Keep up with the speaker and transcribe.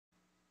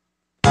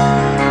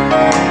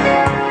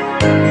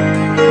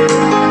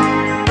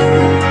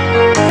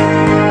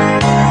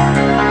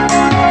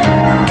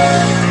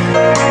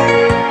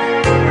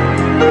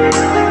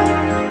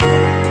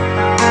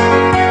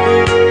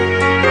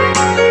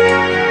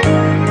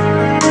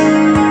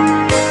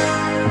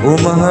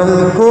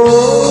mahal ko,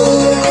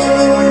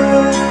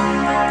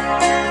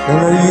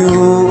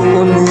 lalayo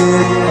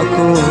ulit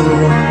ako.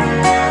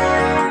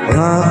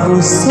 Pangako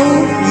sa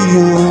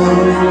iyo,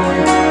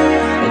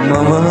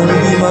 pagmamahal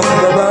di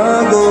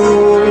magbabago.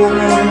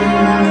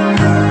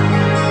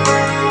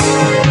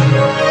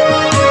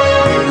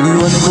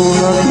 Iwan ko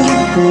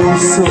aking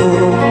puso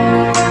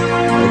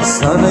at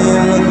sana'y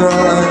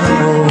alagaan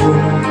mo.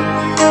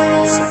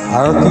 Sa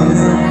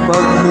aking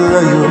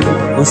paglayo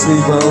o sa'y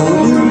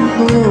baunin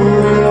ko,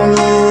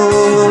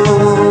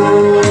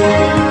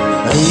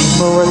 ay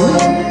mawala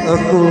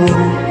ako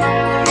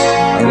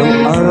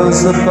araw-araw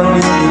sa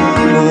paningin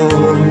mo.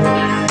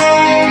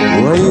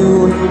 Buhay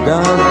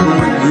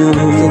OFW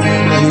sa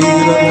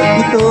hirap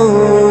ito.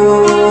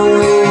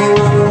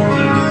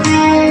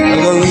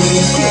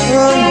 Gagawin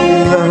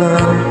ang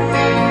lahat,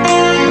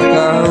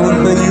 makaahon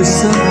tayo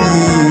sa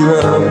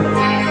hirap.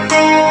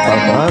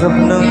 Pangarap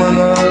ng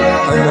mga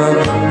anak,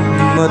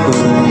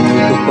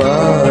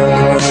 matutupad.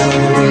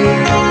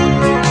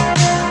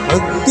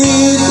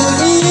 Magtitiis,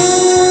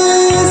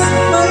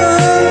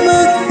 mahal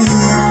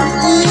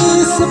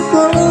magtitiis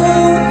ako.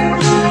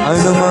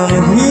 Ano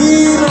mang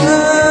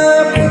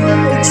hirap,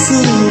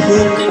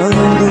 pagsubok ang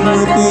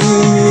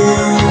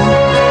dumating.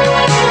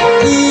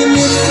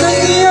 Init ng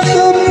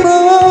yakap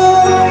mo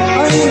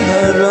ay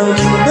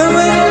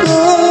naramdaman ko.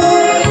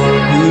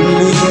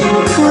 Hiling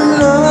ko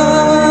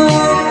lang,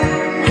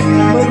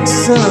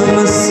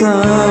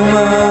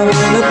 magsama-sama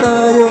na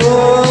tayo.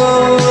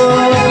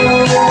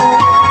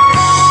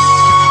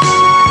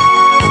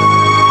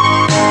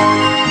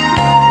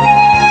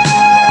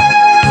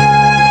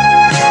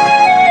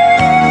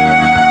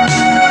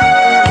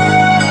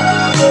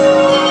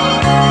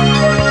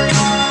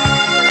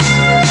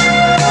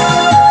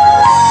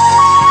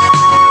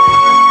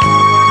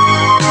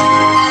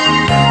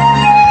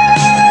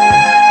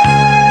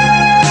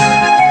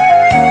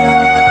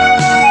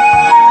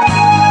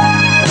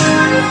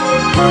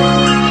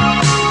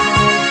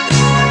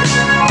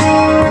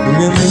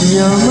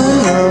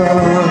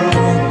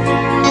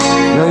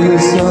 Layo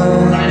sa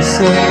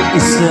isa't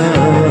isa,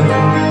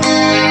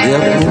 di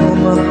ako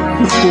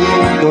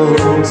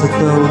magtutulog sa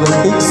tawag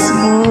text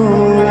mo.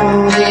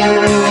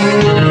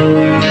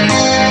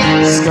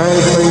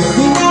 Skype ay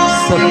di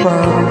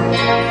sapat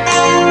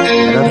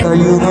para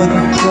tayo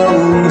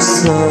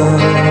magkausap.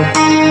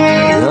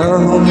 Kaya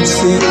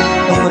homesick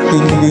ang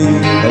matinding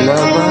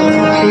kalaban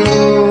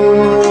ko.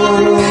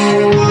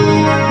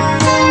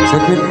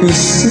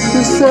 Sakripisyo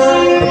ko sa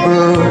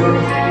abroad,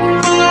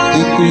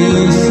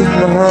 itiisin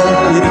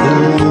lahat ito.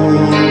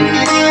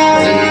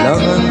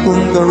 Kailangan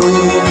kong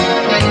gawin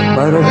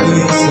para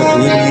din sa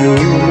inyo.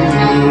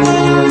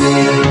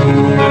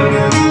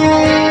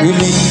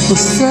 Hiling ko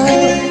sa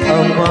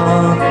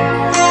Ama,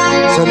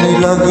 sana'y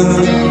laging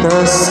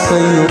ligtas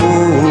kayo.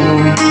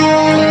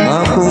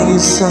 Akong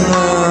isang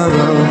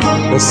araw,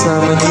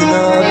 kasama niyo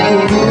na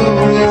ako.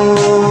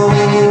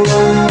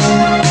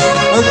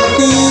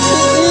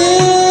 Magtitiis,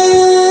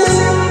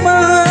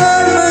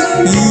 mahal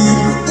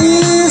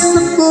magtitiis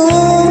ako.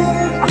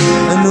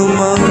 Ano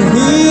mang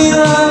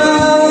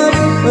hirap,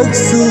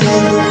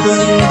 pagsubok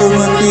ang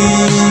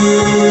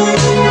dumating.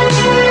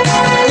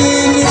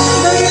 Init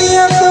ng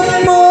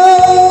yakap mo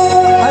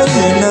ay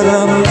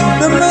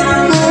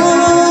naramdaman ko.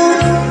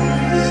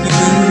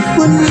 Hiling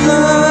ko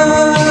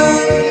lang,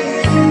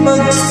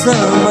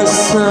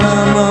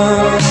 magsama-sama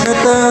na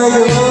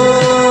tayo.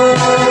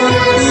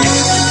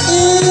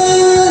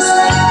 Tiis,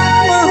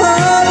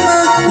 mahal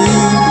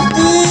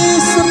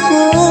magtitiis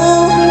ako.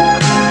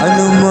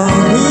 Ano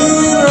mang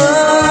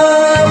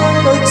hirap,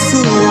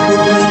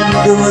 pagsubok ang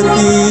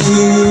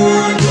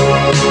dumating.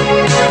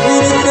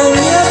 Init ng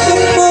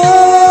yakap mo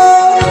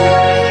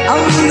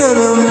ang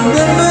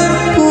naramdaman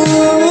ko.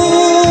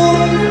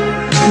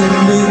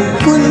 Hiling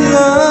ko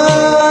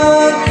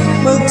lang,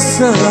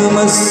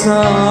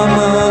 magsama-sama